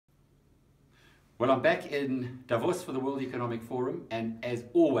Well, I'm back in Davos for the World Economic Forum, and as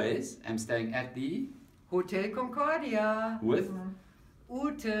always, I'm staying at the Hotel Concordia with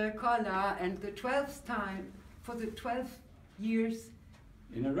Ute Koller, and the 12th time for the 12 years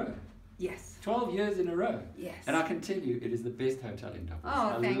in a row. Yes. 12 years in a row. Yes. And I can tell you, it is the best hotel in Davos.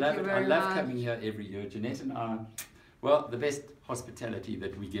 Oh, thank you very I love much. coming here every year. Jeanette and I, well, the best hospitality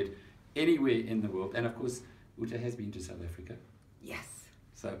that we get anywhere in the world. And of course, Ute has been to South Africa. Yes.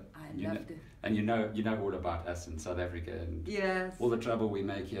 So I loved it. And you know all about us in South Africa and yes. all the trouble we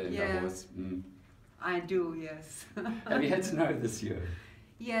make here in Davos. Mm. I do, yes. Have you had snow this year?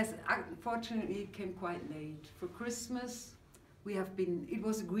 Yes, unfortunately it came quite late. For Christmas, it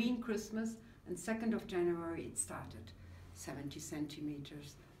was a green Christmas, and 2nd of January it started. 70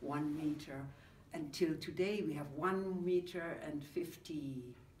 centimeters, 1 meter. Until today we have 1 meter and 50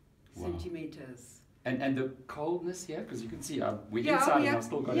 centimeters. And the coldness here, because you can see we're inside and I've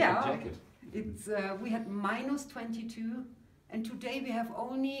still got a jacket. It's, we had minus 22, and today we have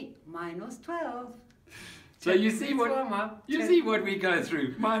only minus 12. So you see what we go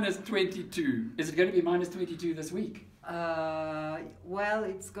through. Minus 22. Is it going to be minus 22 this week? Well,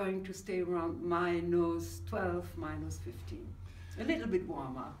 it's going to stay around minus 12, minus 15. A little bit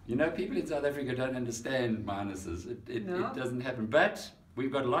warmer. You know, people in South Africa don't understand minuses. It doesn't happen. But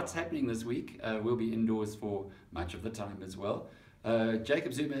we've got lots happening this week. We'll be indoors for much of the time as well.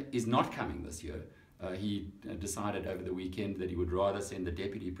 Jacob Zuma is not coming this year. He decided over the weekend that he would rather send the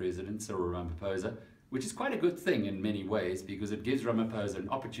Deputy President, Cyril Ramaphosa, which is quite a good thing in many ways because it gives Ramaphosa an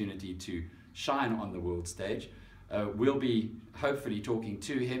opportunity to shine on the world stage. We'll be hopefully talking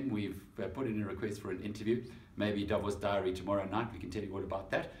to him. We've put in a request for an interview, maybe Davos Diary tomorrow night. We can tell you all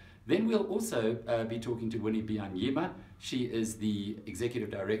about that. Then we'll also be talking to Winnie Byanyima. She is the Executive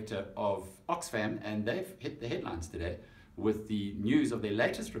Director of Oxfam, and they've hit the headlines today with the news of their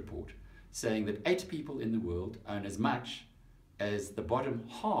latest report saying that 8 people in the world own as much as the bottom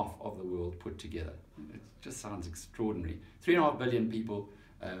half of the world put together. It just sounds extraordinary. 3.5 billion people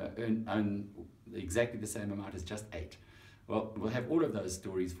own exactly the same amount as just 8. Well, we'll have all of those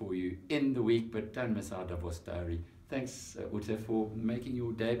stories for you in the week, but don't miss our Davos Diary. Thanks, Ute, for making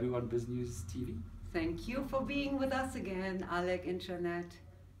your debut on Biznews TV. Thank you for being with us again, Alec and Jeanette,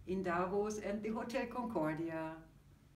 in Davos and the Hotel Concordia.